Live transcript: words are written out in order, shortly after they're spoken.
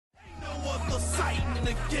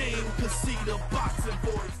the game, 'cause see the boxing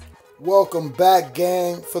voice. Welcome back,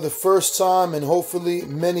 gang, for the first time and hopefully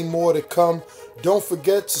many more to come. Don't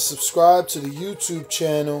forget to subscribe to the YouTube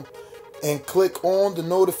channel and click on the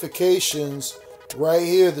notifications right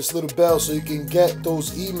here, this little bell, so you can get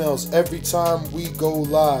those emails every time we go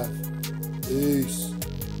live. Peace.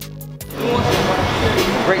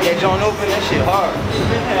 Break that joint open, that shit hard.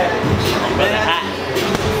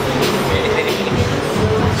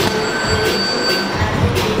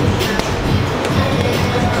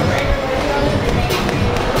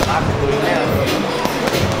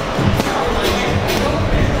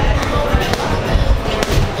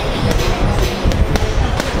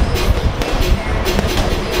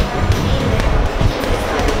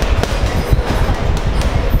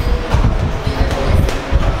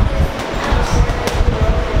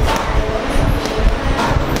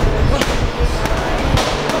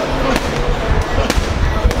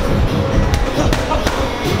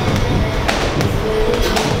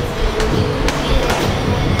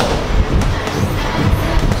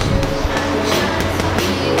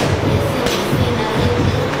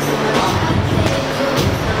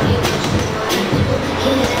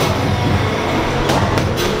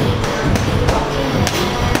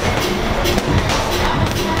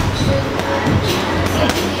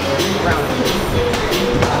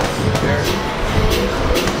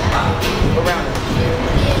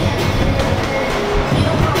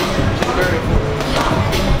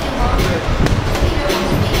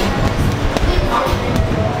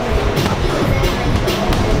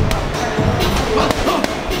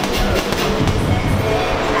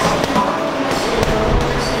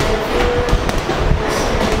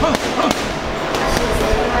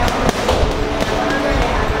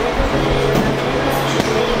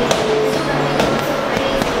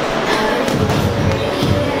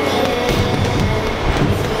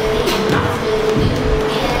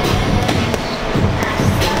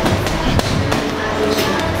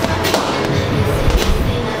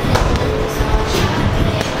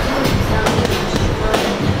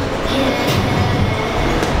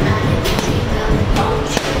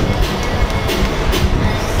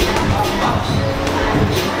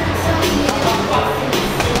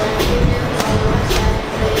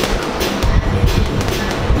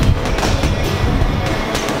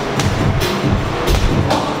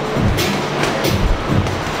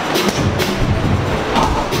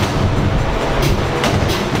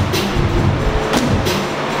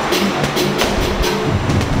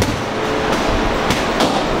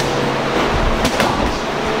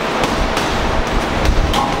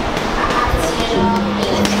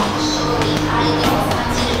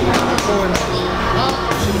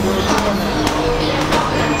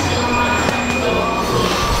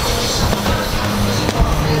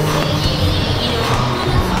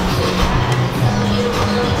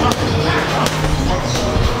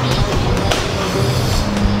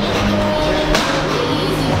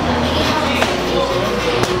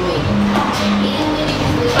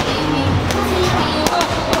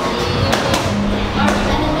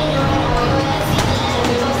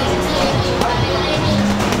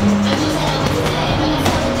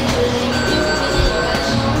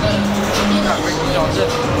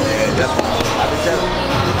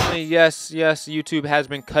 Yes, YouTube has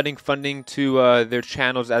been cutting funding to their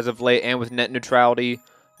channels as of late, and with net neutrality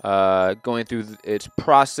going through its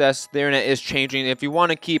process, the internet is changing. If you want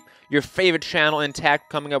to keep your favorite channel intact,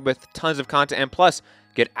 coming up with tons of content, and plus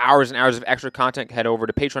get hours and hours of extra content, head over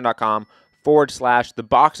to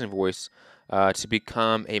patreon.com/ThaBoxingvoice to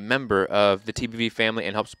become a member of the TBV family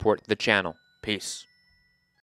and help support the channel. Peace.